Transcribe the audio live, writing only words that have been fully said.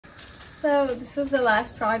So this is the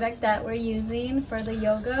last product that we're using for the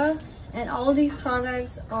yoga, and all these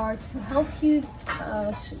products are to help you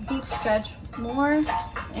deep stretch more.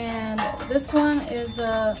 And this one is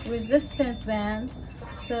a resistance band,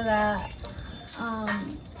 so that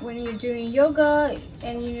when you're doing yoga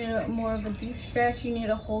and you need more of a deep stretch, you need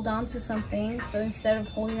to hold on to something. So instead of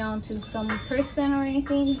holding on to some person or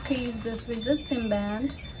anything, you can use this resistance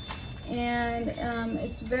band. And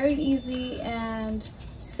it's very easy and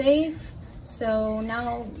safe. So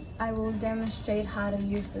now I will demonstrate how to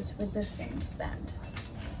use this resistance band.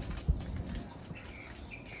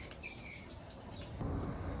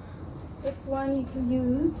 This one you can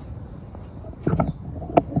use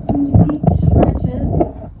for some deep stretches.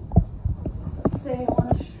 Let's say I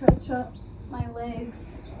want to stretch up my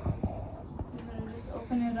legs. I'm going to just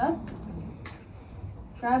open it up,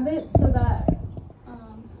 grab it so that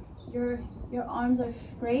your arms are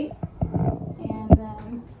straight, and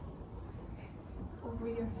then over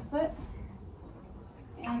your foot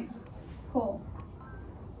and pull.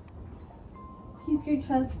 Keep your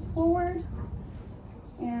chest forward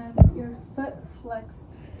and your foot flexed,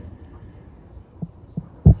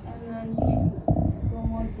 and then you can go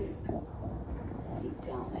more deep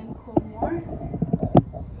down and pull more.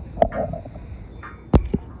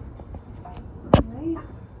 Alright,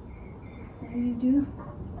 then you do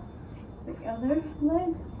the other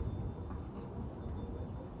leg.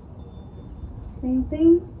 Same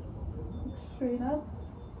thing, straight up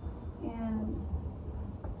and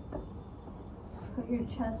put your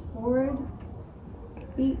chest forward,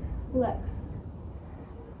 feet flexed.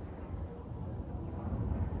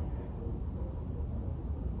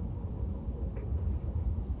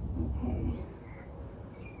 Okay.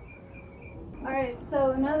 Alright,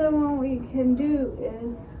 so another one we can do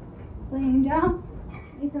is laying down.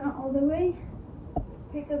 Lay down all the way,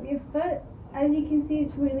 pick up your foot. As you can see,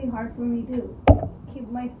 it's really hard for me to keep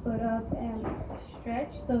my foot up and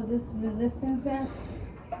stretch, so this resistance band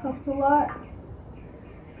helps a lot.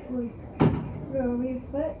 Throw over your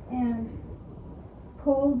foot and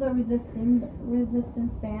pull the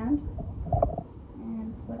resistance band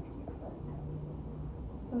and flex your foot.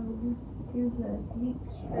 So this gives a deep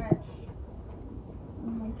stretch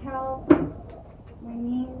on my calves, my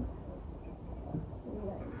knees,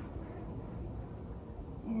 legs,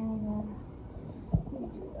 and then we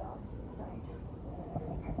do the opposite side.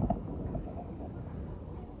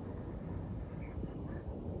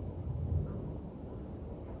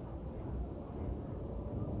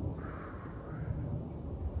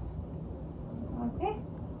 Okay.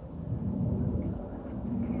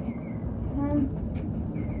 And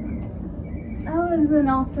that was an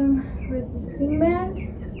awesome resisting band.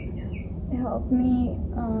 It helped me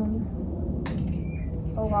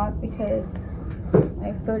a lot because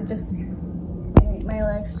my foot my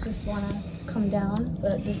legs just want to come down,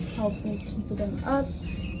 but this helps me keep them up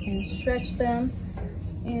and stretch them,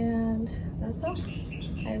 and that's all.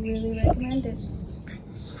 I really recommend it.